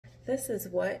This is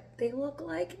what they look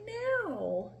like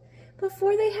now,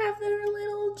 before they have their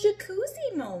little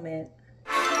jacuzzi moment.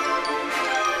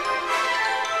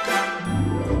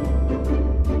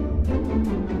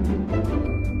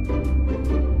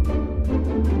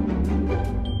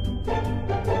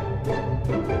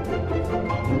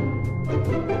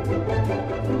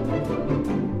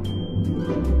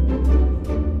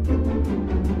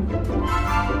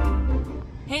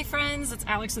 Hey friends, it's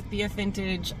Alex with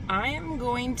bfVintage. I am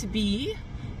going to be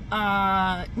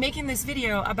making this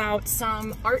video about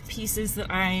some art pieces that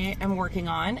I am working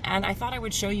on, and I thought I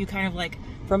would show you kind of like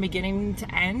from beginning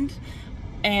to end.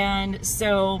 And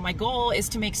so my goal is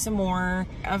to make some more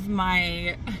of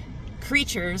my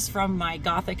creatures from my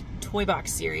Gothic toy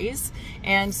box series.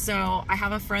 And so I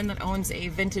have a friend that owns a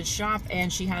vintage shop,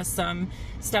 and she has some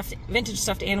vintage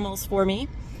stuffed animals for me.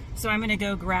 So I'm gonna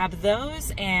go grab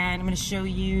those, and I'm gonna show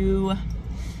you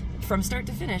from start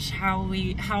to finish how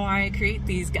I create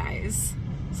these guys.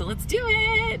 So let's do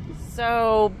it.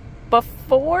 So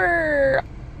before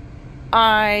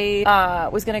I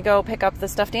was gonna go pick up the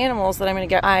stuffed animals that I'm gonna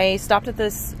get, I stopped at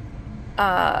this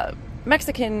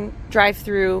Mexican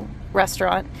drive-through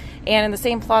restaurant, and in the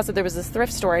same plaza there was this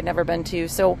thrift store I'd never been to,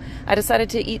 so I decided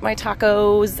to eat my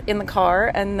tacos in the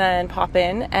car and then pop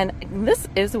in, and this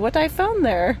is what I found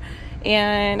there,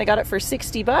 and I got it for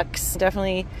 60 bucks.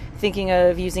 Definitely thinking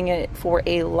of using it for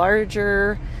a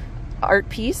larger art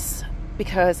piece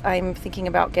because I'm thinking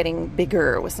about getting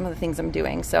bigger with some of the things I'm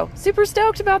doing, so super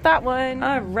stoked about that one.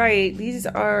 All right, these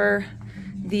are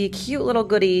the cute little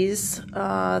goodies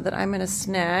that I'm gonna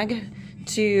snag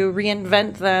to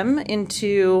reinvent them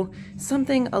into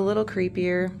something a little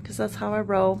creepier, because that's how I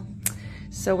roll.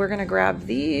 So we're gonna grab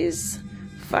these,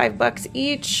 $5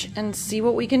 each, and see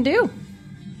what we can do.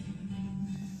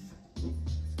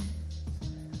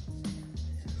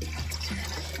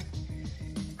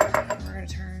 We're gonna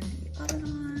turn the oven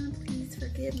on. Please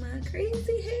forgive my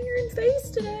crazy hair and face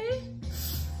today.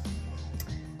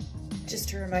 Just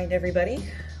to remind everybody,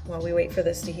 while we wait for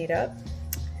this to heat up,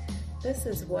 this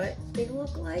is what they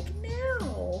look like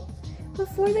now,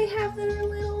 before they have their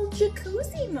little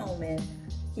jacuzzi moment.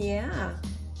 Yeah.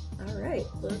 All right,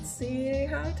 let's see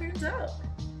how it turns out.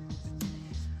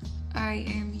 I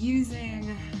am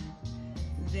using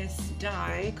this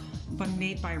dye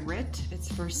made by RIT.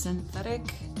 It's for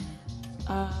synthetic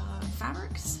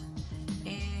fabrics,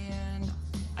 and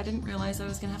I didn't realize I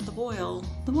was gonna have to boil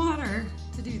the water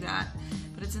to do that,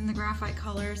 but it's in the graphite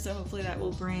color, so hopefully that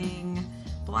will bring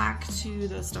black to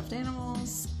the stuffed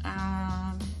animals.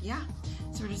 Yeah,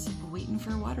 so we're just waiting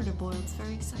for water to boil. It's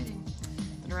very exciting.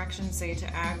 The directions say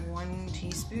to add 1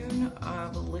 teaspoon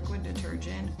of liquid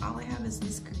detergent. All I have is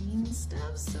this green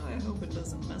stuff, so I hope it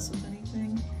doesn't mess with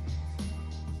anything.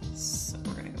 So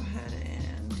we're gonna go ahead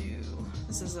and do,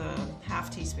 this is a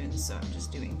 ½ teaspoon, so I'm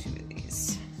just doing 2 of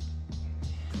these.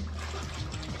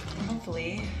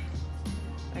 Hopefully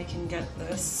I can get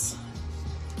this.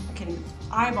 I can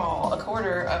eyeball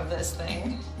 1/4 of this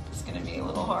thing. It's gonna be a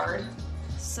little hard.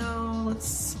 So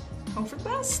let's hope for the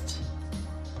best.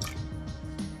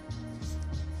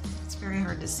 It's very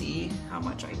hard to see how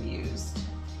much I've used.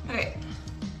 Okay,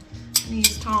 I'm gonna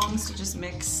use tongs to just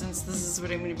mix, since this is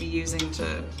what I'm gonna be using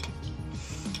to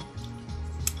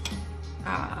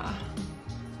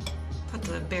put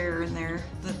the bear in there,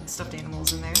 the stuffed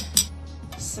animals in there.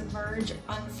 Submerge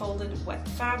unfolded wet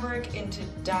fabric into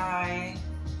dye.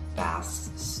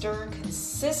 Fast stir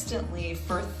consistently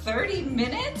for 30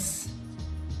 minutes?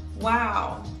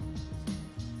 Wow.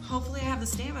 Hopefully I have the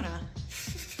stamina.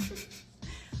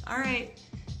 All right,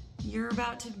 you're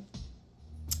about to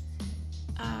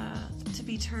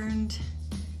be turned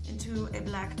into a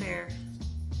black bear.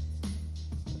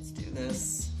 Let's do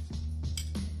this.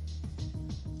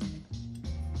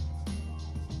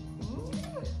 Ooh.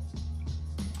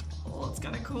 Oh, it's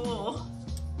kind of cool.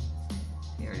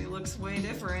 He already looks way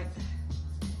different.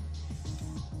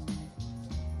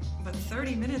 But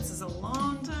 30 minutes is a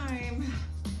long time.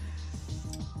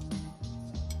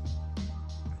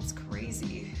 That's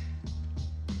crazy.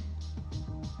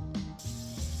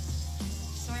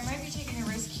 So I might be taking a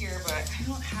risk here, but I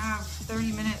don't have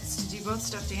 30 minutes to do both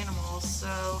stuffed animals,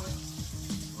 so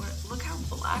look how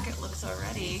black it looks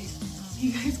already.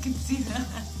 You guys can see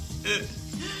that.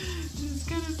 It's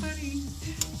kind of funny.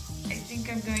 I think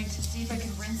I'm going to see if I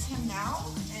can rinse him now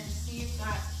and see if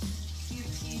that cute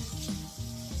piece,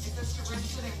 if it's to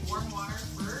rinse it in warm water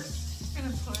first. I'm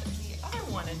gonna put the other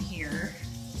one in here.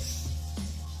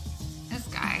 This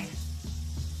guy.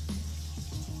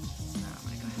 So I'm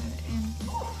gonna go ahead and,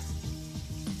 oh,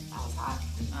 that was hot.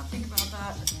 Did not think about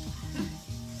that.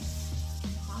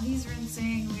 While he's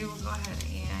rinsing, we will go ahead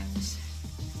and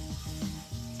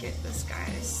get this guy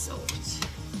soaked.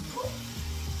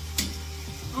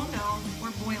 Oh no,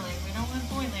 we're boiling. We don't want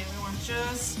boiling. We want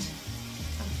just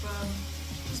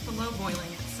below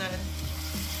boiling, it said.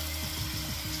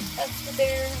 That's the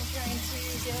bear I'm trying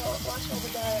to wash all the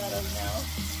dye out of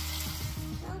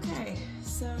now. Okay,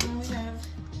 so we have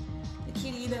the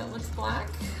kitty that looks black,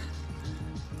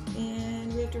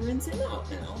 and we have to rinse him out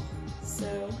now.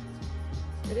 So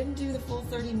I didn't do the full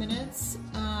 30 minutes,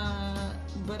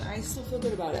 but I still feel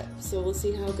good about it. So we'll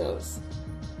see how it goes.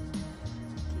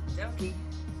 Okey-dokey.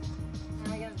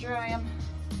 Now we gotta dry him.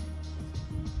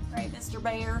 Right, Mr.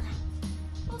 Bear.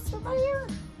 Mr. Bear.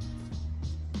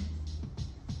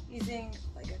 Using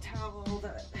like a towel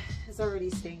that is already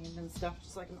stained and stuff,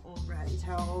 just like an old ratty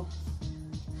towel.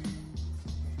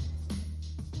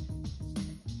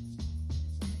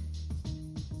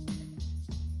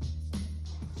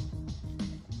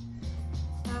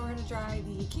 Now we're gonna dry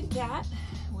the kitty cat,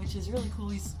 which is really cool.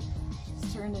 He's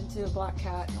turned into a black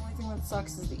cat. The only thing that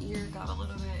sucks is the ear got a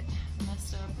little bit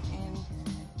messed up in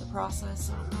the process,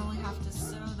 so I'll probably have to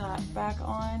sew that back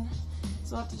on.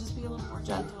 So I'll have to just be a little more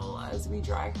gentle as we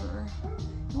dry her.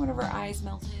 One of her eyes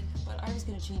melted, but I was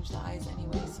gonna change the eyes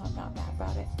anyway, so I'm not mad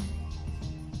about it.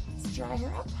 Let's dry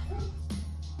her up.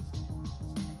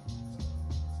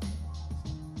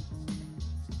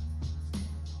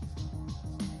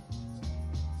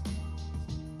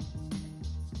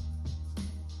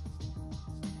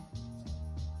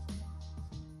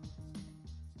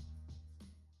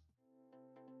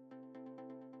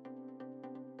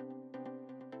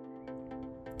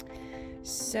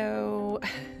 So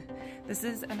this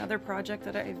is another project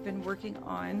that I've been working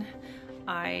on.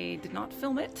 I did not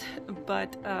film it,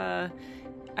 but I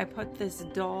put this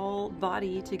doll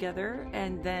body together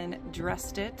and then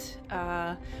dressed it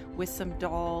with some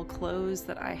doll clothes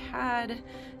that I had.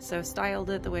 So styled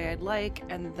it the way I'd like,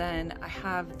 and then I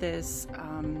have this,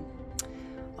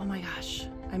 oh my gosh,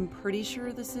 I'm pretty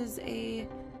sure this is a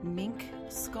mink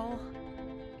skull.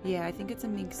 Yeah, I think it's a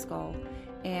mink skull.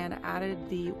 And added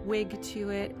the wig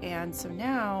to it, and so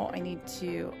now I need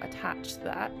to attach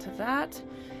that to that.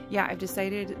 Yeah, I've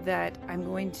decided that I'm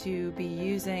going to be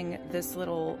using this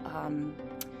little,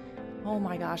 oh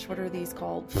my gosh, what are these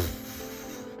called?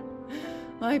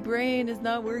 My brain is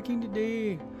not working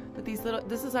today. But these little,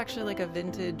 this is actually like a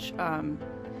vintage, you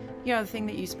know, the thing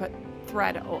that you used to put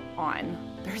thread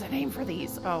on. There's a name for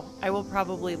these. Oh, I will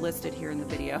probably list it here in the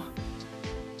video.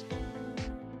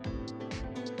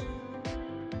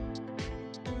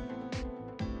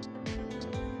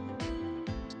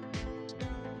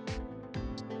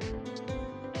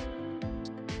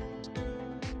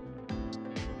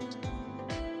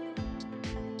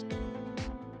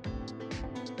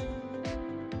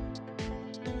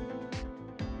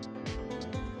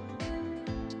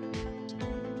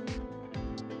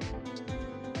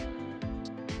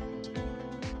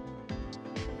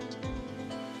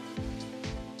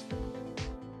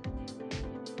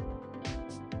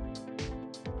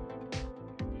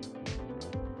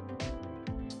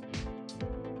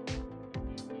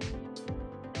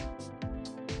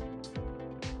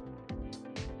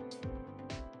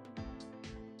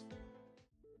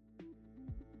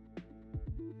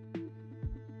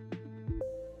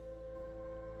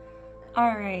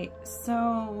 Alright,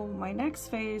 so my next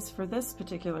phase for this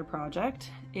particular project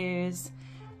is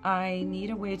I need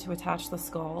a way to attach the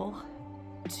skull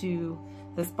to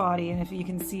this body, and if you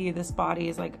can see, this body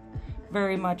is like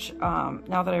very much,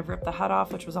 now that I've ripped the head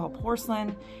off, which was all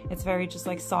porcelain, it's very just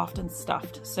like soft and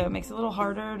stuffed, so it makes it a little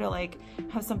harder to like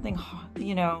have something,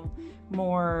 you know,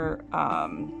 more,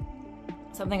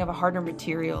 something of a harder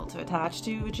material to attach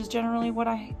to, which is generally what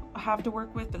I have to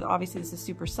work with, but obviously this is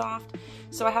super soft.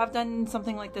 So I have done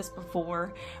something like this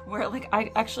before, where like I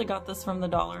actually got this from the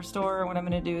dollar store. What I'm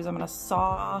going to do is I'm going to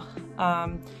saw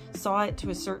it to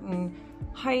a certain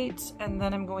height, and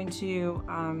then I'm going to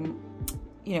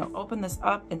you know, open this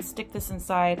up and stick this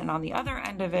inside, and on the other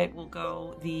end of it will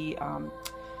go the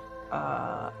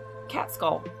cat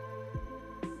skull.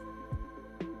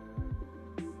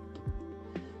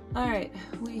 Alright,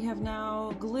 we have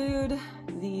now glued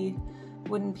the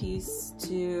wooden piece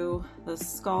to the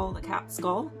skull, the cat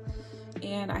skull,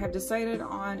 and I have decided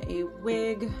on a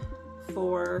wig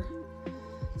for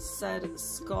said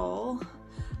skull.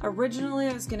 Originally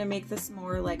I was going to make this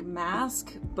more like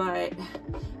mask, but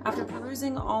after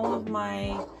perusing all of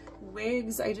my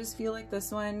wigs, I just feel like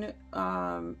this one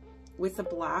with the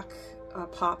black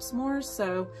pops more,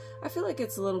 so I feel like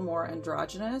it's a little more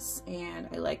androgynous, and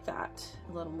I like that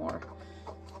a little more.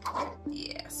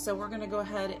 Yeah, so we're gonna go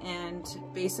ahead and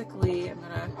basically I'm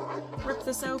gonna rip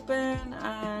this open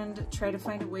and try to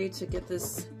find a way to get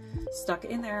this stuck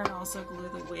in there, and also glue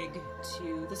the wig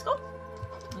to the skull.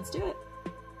 Let's do it.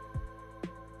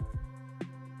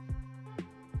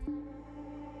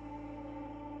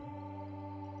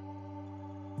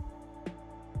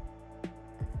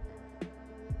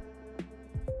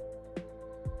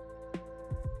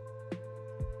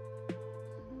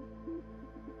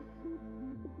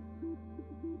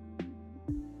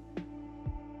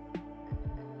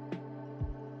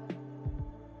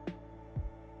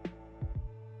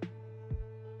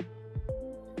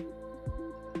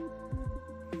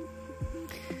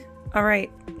 All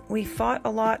right, we fought a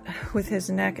lot with his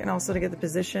neck and also to get the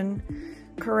position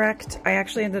correct. I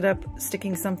actually ended up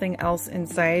sticking something else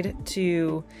inside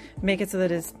to make it so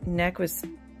that his neck was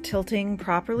tilting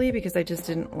properly, because I just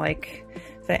didn't like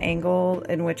the angle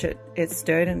in which it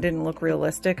stood and didn't look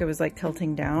realistic. It was like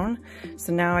tilting down.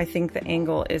 So now I think the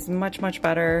angle is much, much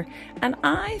better. And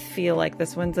I feel like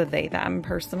this one's a they, them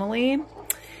personally.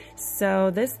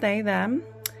 So this they, them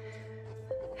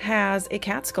has a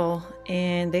cat skull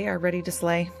and they are ready to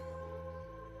slay.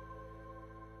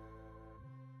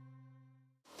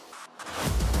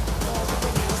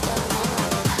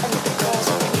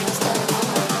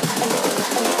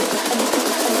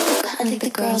 I think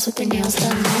the girls with their nails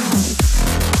done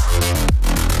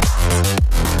now.